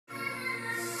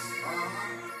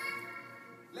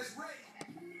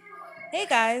Hey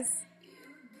guys!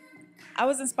 I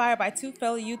was inspired by two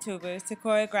fellow YouTubers to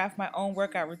choreograph my own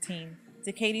workout routine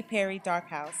to Katy Perry Dark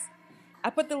House. I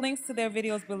put the links to their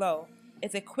videos below.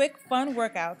 It's a quick, fun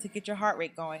workout to get your heart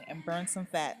rate going and burn some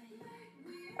fat.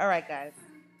 Alright guys,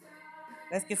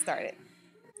 let's get started.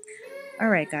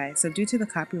 Alright guys, so due to the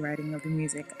copywriting of the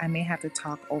music, I may have to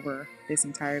talk over this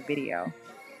entire video,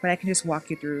 but I can just walk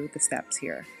you through the steps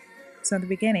here. So in the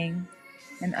beginning,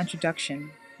 an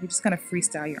introduction, you're just going to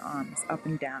freestyle your arms up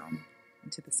and down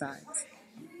and to the sides.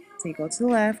 So you go to the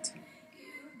left,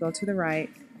 go to the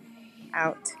right,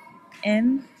 out,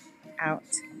 in, out,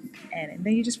 in, and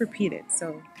then you just repeat it.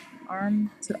 So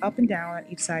arm to up and down on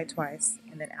each side twice,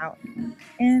 and then out,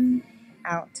 in,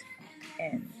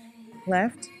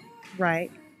 left,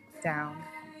 right, down,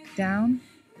 down,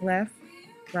 left,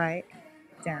 right,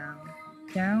 down,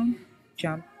 down,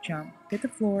 jump, jump, hit the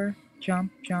floor,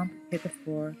 jump, jump, hit the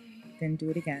floor, then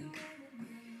do it again.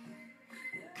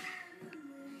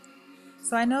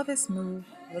 So I know this move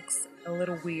looks a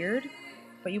little weird,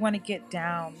 but you want to get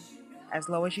down as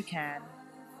low as you can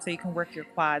so you can work your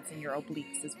quads and your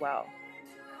obliques as well.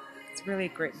 It's really a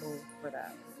great move for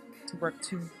that, to work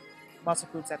two muscle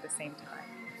groups at the same time.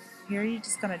 Here you're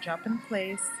just going to jump in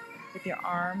place with your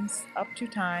arms up 2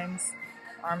 times,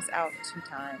 arms out 2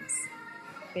 times.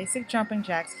 Basic jumping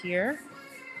jacks here.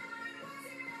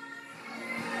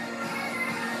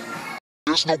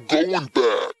 There's no going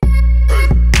back.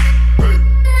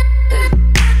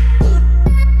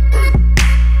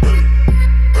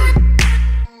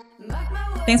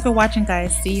 Thanks for watching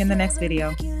guys. See you in the next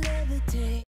video.